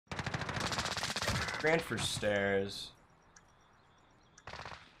grand for stairs.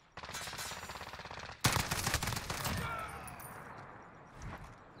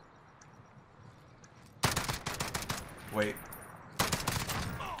 Wait.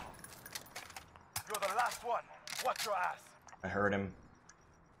 You're the last one. Watch your ass. I heard him.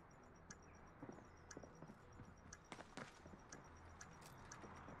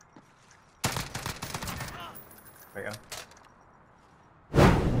 There you go.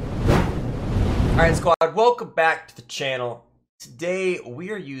 Alright, squad, welcome back to the channel. Today we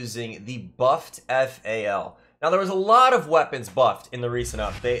are using the Buffed Fal. Now there was a lot of weapons buffed in the recent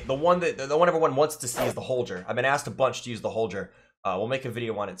update. The one everyone wants to see is the Holger. I've been asked a bunch to use the Holger. We'll make a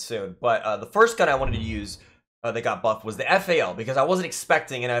video on it soon. But the first gun I wanted to use that got buffed was the Fal, because I wasn't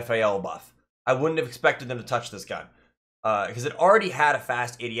expecting an Fal buff. I wouldn't have expected them to touch this gun. Because it already had a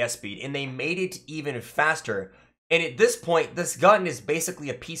fast ADS speed, and they made it even faster. And at this point, this gun is basically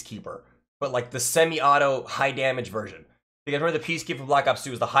a Peacekeeper, but like the semi-auto high damage version. Because remember the Peacekeeper from Black Ops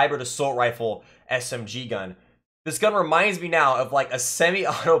 2 was the hybrid assault rifle SMG gun. This gun reminds me now of like a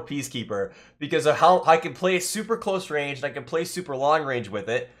semi-auto Peacekeeper because of how I can play super close range and I can play super long range with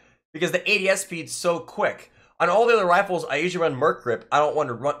it because the ADS speed's so quick. On all the other rifles, I usually run Merc Grip. I don't want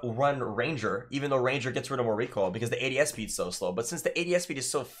to run Ranger, even though Ranger gets rid of more recoil because the ADS speed's so slow. But since the ADS speed is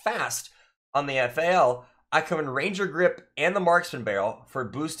so fast on the Fal, I come in Ranger Grip and the Marksman Barrel for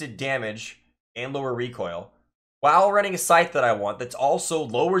boosted damage and lower recoil, while running a sight that I want that's also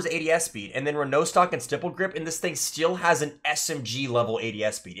lowers ADS speed, and then run no stock and stipple grip, and this thing still has an SMG level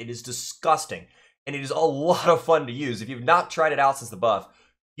ADS speed. It is disgusting, and it is a lot of fun to use. If you've not tried it out since the buff,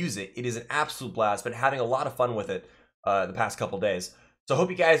 use it. It is an absolute blast. Been having a lot of fun with it the past couple days. So I hope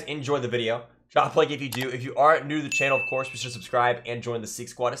you guys enjoy the video. Drop a like if you do. If you are new to the channel, of course, be sure to subscribe and join the Seek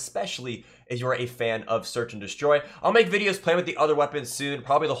Squad, especially if you're a fan of Search and Destroy. I'll make videos playing with the other weapons soon.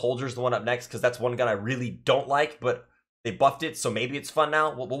 Probably the Holger's the one up next, because that's one gun I really don't like, but they buffed it, so maybe it's fun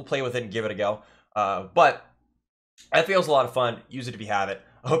now. We'll play with it and give it a go. But FAL's a lot of fun. Use it if you have it.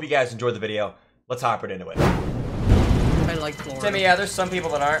 I hope you guys enjoyed the video. Let's hop right into it. I like Florida. Timmy, yeah, there's some people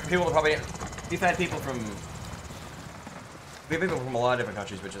that aren't. People that probably... We've had people from... We have people from a lot of different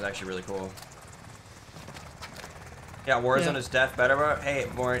countries, which is actually really cool. Yeah, Warzone is death better, but hey,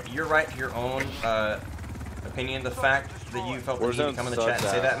 Warren, you're right to your own opinion. The fact that you felt the need to come in the chat and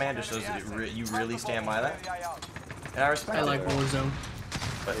say that, man, just shows that you really stand by that. And I respect it. I like Warzone.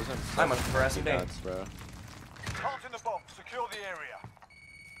 But I much prefer SMG. Plant in the bomb. Secure the area.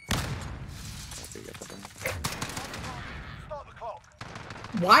 Start the clock.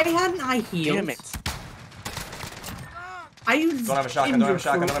 Why hadn't I healed? Damn it. I used Don't have a shotgun, don't have a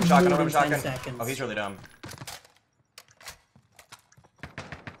shotgun, don't have a shotgun, don't have a shotgun. Seconds. Oh, he's really dumb.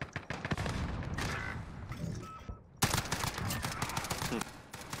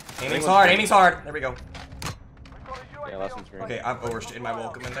 Aiming's hard, aiming's hard. There we go. Yeah, last one's green. Okay, I've overstayed my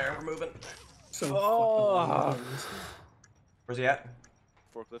welcome in there. We're moving. So Where's he at?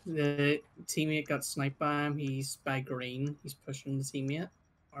 Forklift. the teammate got sniped by him. He's by green. He's pushing the teammate.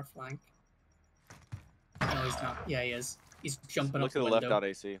 Our flank. No, he's not. Yeah, he is. He's jumping Look up to the the window. left out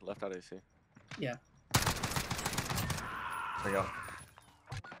AC. Left out AC. Yeah. There we go.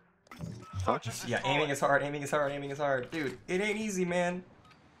 Fuck. Yeah, aiming is hard, aiming is hard, aiming is hard. Dude, it ain't easy, man.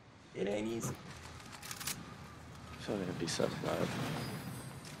 It ain't easy. So gonna be so bad.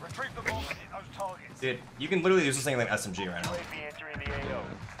 Retrieve the bomb and hit those targets. Dude, you can literally use this thing like SMG right now.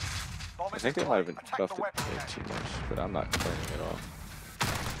 Bomb I is think they deployed. might have been Attack buffed the weapon it cache. too much, but I'm not complaining at all.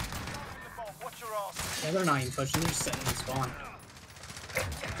 Watch your ass. Yeah, they're not even pushing. They're just sitting in spawn. Yeah,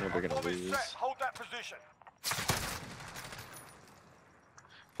 they're gonna Bomb is lose. set. Hold that position.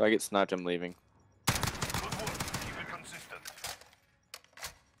 If I get sniped, I'm leaving. Good work. Keep it consistent.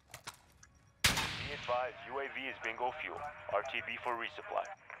 Be advised, UAV is bingo fuel. RTB for resupply.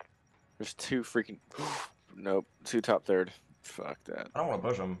 There's two freaking. Nope. Two top third. Fuck that. I don't want to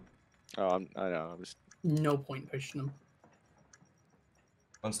push him. Oh, I know. I'm just. No point pushing them.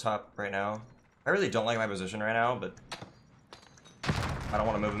 One's top right now. I really don't like my position right now, but I don't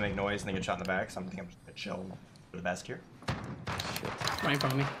want to move and make noise and then get shot in the back, so I'm thinking I'm just gonna chill for the best here. Shit. Right in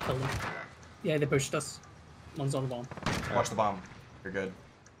front of me. Killed him. Yeah, they pushed us. One's on the bomb. Watch the bomb. You're good.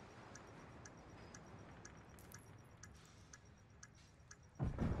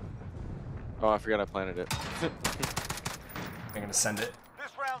 Oh, I forgot I planted it. I'm gonna send it.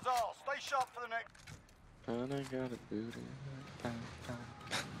 This round's ours. Stay sharp for the next. And I got a booty.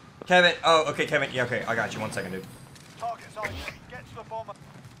 Kevin. Oh, okay, Kevin. Yeah, okay. I got you. 1 second, dude. Targets ID. Get to the bomb.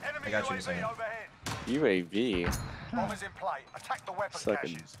 Enemy I got you in a UAV second. overhead. UAV. Bomb is in play. Attack the weapon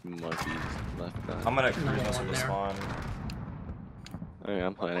Sucking caches. monkeys left eye. I'm gonna cruise Another missile one to there. spawn. I mean,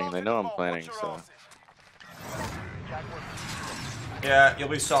 I'm planning. They know I'm planning, so. Yeah, you'll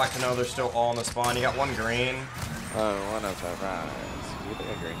be shocked to know they're still all in the spawn. You got one green. Oh, one of the rise. You think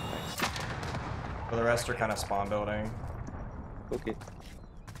I green? Thanks. But the rest are kind of spawn building. Okay.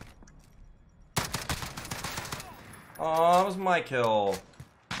 Oh, that was my kill.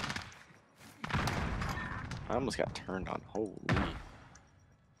 I almost got turned on. Holy.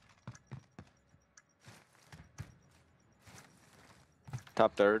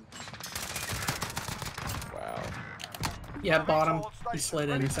 Top third. Wow. Yeah, bottom. He slid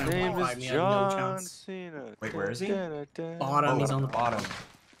in and Name is me. I had no chance. Cena. Wait, where is he? Bottom, he's on the bottom.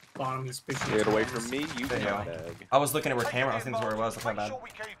 bottom. He's pushing. Get away from me, you There you go. bag. I was looking at where camera. I think that's where it was. That's my bad. Make sure we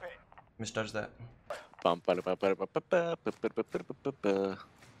keep it. Misjudged that.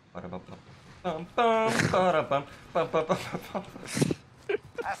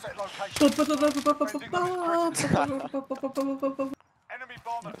 Asset location. Enemy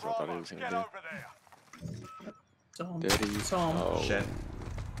bomb at That's what I thought he Bravo. was gonna Get do. over there. Tom. Daddy. Tom. Oh. Shit.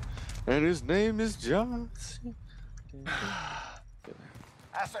 And his name is John.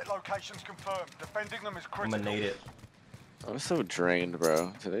 Asset locations confirmed. Defending them is I'm critical. gonna nade it. I'm so drained,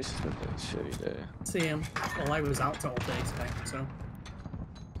 bro. Today's just been a shitty day. See him. Well, I was out all day today, so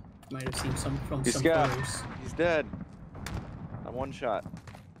might have seen some from He's some scabbed. photos. He's dead. I'm one shot.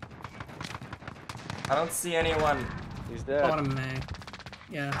 I don't see anyone. He's dead. Bottom man.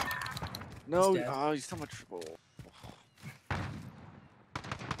 Yeah. No, He's dead. oh, he's so much trouble.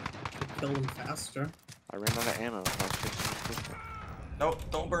 Could kill him faster. I ran out of ammo. I was chasing his pistol. Nope,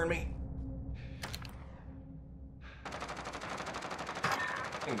 don't burn me.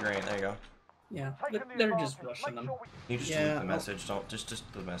 Great, there you go. Yeah. Taking the They're just advantage. rushing Make them. sure we You just Yeah, delete the I'll- message. Don't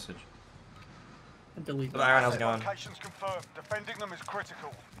just the message. I delete But them. Iron, how's it Asset going? locations confirmed. Defending them is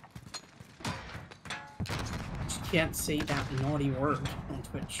critical. You can't say that naughty word on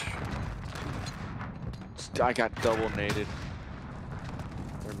Twitch. I got double naded.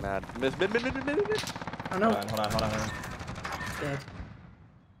 They're mad. Mid. Oh no. Hold on. Dead.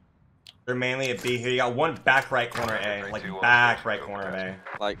 They're mainly at B here. You got one back right corner A, like back right corner of A,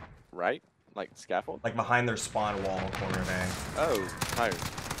 Like, right? Like scaffold? like behind their spawn wall corner of A. Oh, tired.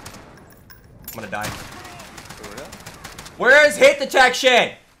 I'm gonna die. Over there? Where is hit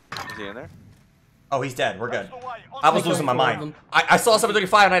detection? Is he in there? Oh, he's dead. We're good. That's the way. On I was the losing my Four of mind. them. I saw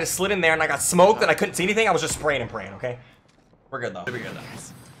 735 and I just slid in there and I got smoked and I couldn't see anything. I was just spraying and praying. Okay, we're good though. We're good though.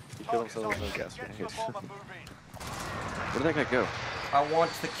 He killed target himself with no site. gas Get to grenade. the bomb and move in. Where did that guy go? I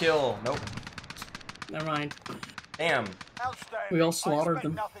want the kill. Nope. Never mind. Damn. Outstanding. We all I slaughtered expect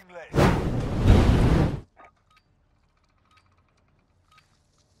them. nothing less.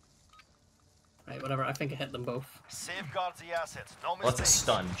 Right, whatever. I think I hit them both. Safeguards the assets. No Well, that's a mistakes.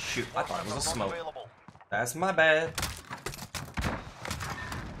 stun. Shoot. I thought it was a Not smoke. available. That's my bad.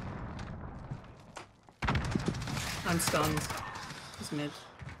 I'm stunned. He's mid.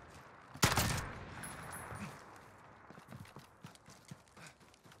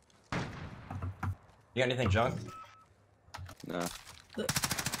 You got anything, junk? No. The-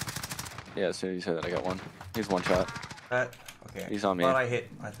 Yeah, as soon as you said that, I got one. He's one shot. That okay. He's on me. I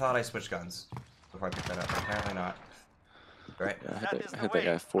thought I switched guns before I picked that up, but apparently not. Right. Yeah, That is I the hit that way.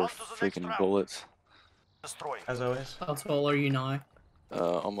 guy 4 On to the next freaking round. bullets. Destroy. As always. How tall are you now?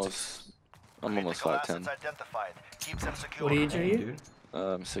 Almost. I'm almost Critical 5'10". assets identified. Keep them secure. What age are you? Dude.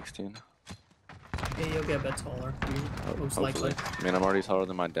 I'm 16. Yeah, you'll get a bit taller. Most Hopefully. likely. I mean, I'm already taller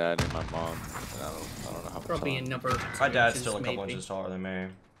than my dad and my mom. And I don't know how much Probably a taller. number. My 2 dad's inches, still a couple maybe. inches taller than me.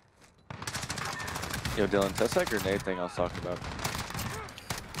 Yo, Dylan, that's that grenade thing I was talking about.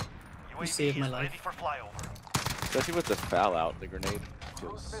 UAV saved my is life. ready for flyover. Especially with the foul out, the grenade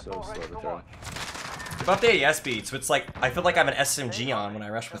feels so slow to throw. About the AS speed, so it's like I feel like I have an SMG on when I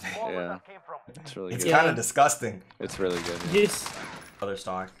rush with it. Yeah, it's really It's good. kind Yeah. of disgusting. It's really good. Yes. Other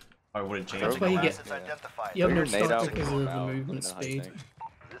stock, I wouldn't change That's it. why you Critical get- assets identified. You have Throw no your nade stock out because and of go the out, movement you know how you speed. think.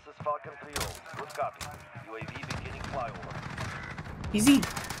 This is Falcon 3-0. Good copy. UAV beginning flyover. Easy.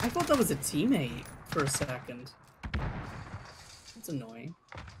 I thought that was a teammate for a second. That's annoying.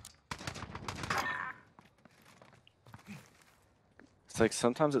 It's like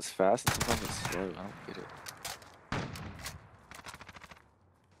sometimes it's fast and sometimes it's slow. I don't get it.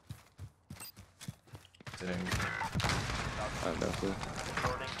 Sitting. I have no clue.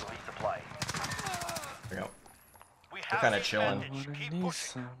 Returning to resupply. There you go. We We're have kinda the chilling. advantage. Keep Need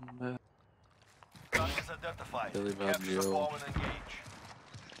pushing. some, Targets identified. Billy Bob Capture the Joe. bomb and engage.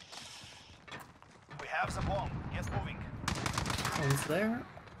 We have the bomb. Get moving. One's there.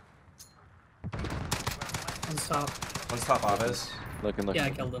 One's top. One's top office. Looking. Yeah, I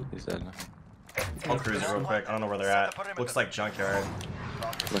killed him. He's dead. I'll cruise it real quick. I don't know where they're at. Looks like junkyard.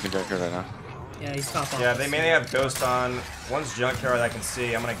 Looking junkyard right now. Yeah, he's top off. Yeah, they mainly have Ghost on. One's Junkyard I can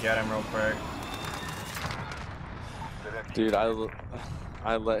see. I'm gonna get him real quick. Dude,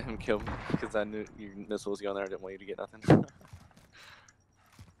 I let him kill me because I knew your missile was going there. I didn't want you to get nothing.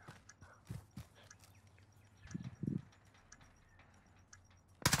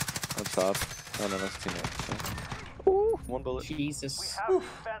 On top. Oh no, that's teammate. Ooh, one bullet. Jesus.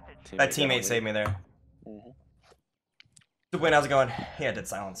 That teammate saved me there. Good win, how's it going? Yeah, dead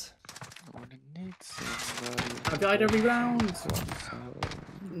silence. I died every round.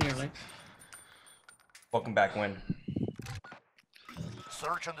 Nearly. Welcome back, win.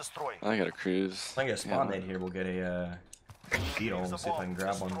 Search and destroy. I got a cruise. If I get a spawn nade here, we'll get a beetle. We'll see if I can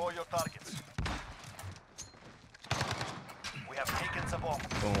grab one. Destroy your targets. We have taken the bomb.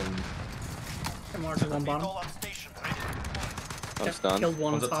 Boom. Come on to one bottom. Beetle on station. Ready to deploy. I'm stunned. Killed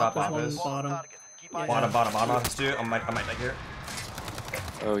one One's on up top, top there's one office. bottom. Keep Yeah. eyes Bottom office too. I might die here.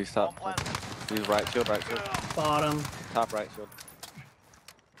 Oh, he's top. He's right shield, right shield. Bottom. Top right shield.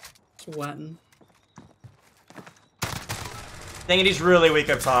 It's wetting. Dang it, he's really weak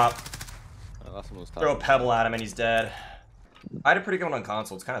up top. Oh, last one was top. Throw a pebble at him and he's dead. I had a pretty good one on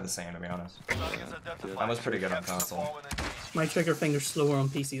console. It's kind of the same, to be honest. I was pretty good on console. My trigger finger's slower on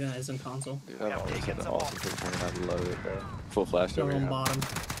PC than it is on console. Dude, I've always had the awesome trigger. I love it, bro. Full flash Still over on here. bottom.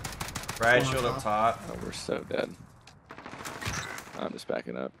 Right One shield on up top. Oh, we're so dead. I'm just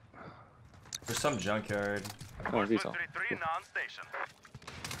backing up. There's some junkyard. Oh, detail.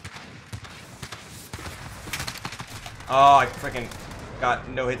 Oh, I freaking got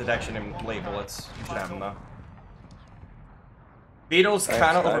no hit detection and late bullets. You should have him though. Beetle's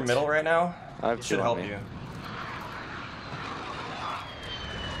kind of over middle right now. It should help you.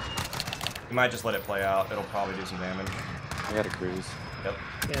 You might just let it play out. It'll probably do some damage. I got a cruise. Yep.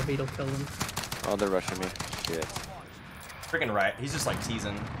 Yeah, Beetle killed him. Oh, they're rushing me. Shit. Freaking right. He's just like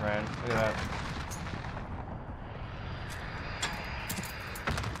teasing, Ryan. Look at that.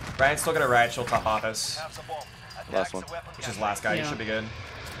 Ryan's still got a right shield top office. Last one. He's his last guy. Yeah. He should be good.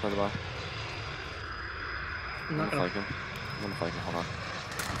 Play the ball. I'm I'm not gonna gonna. flank him. I'm gonna flank him. Hold on.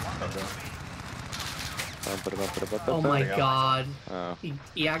 Put him up. Oh my god. Oh,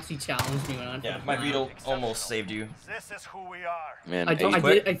 He actually challenged me when I. Yeah, my Beetle almost saved you. This is who we are. man.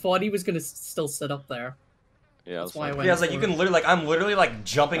 I thought he was gonna still sit up there. Yeah, That's why I went. Yeah, I was like, you for can it. literally, like, I'm literally like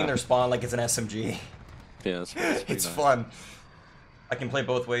jumping in their spawn like it's an SMG. Yeah, that's pretty It's nice. fun. I can play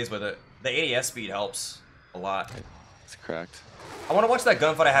both ways with it. The ADS speed helps a lot. It's cracked. I want to watch that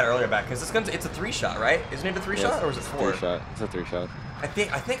gunfight I had earlier back because this gun's it's a 3-shot, right? Isn't it a 3-shot or is it 4? 3-shot. It's a 3-shot. I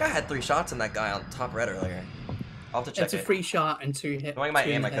think I had 3 shots in that guy on top red earlier. I'll have to check It's a it. free shot and 2 hit. Knowing my two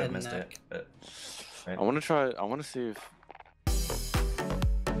in aim, the I could head have and missed neck. it. But, right. I want to try. I want to see if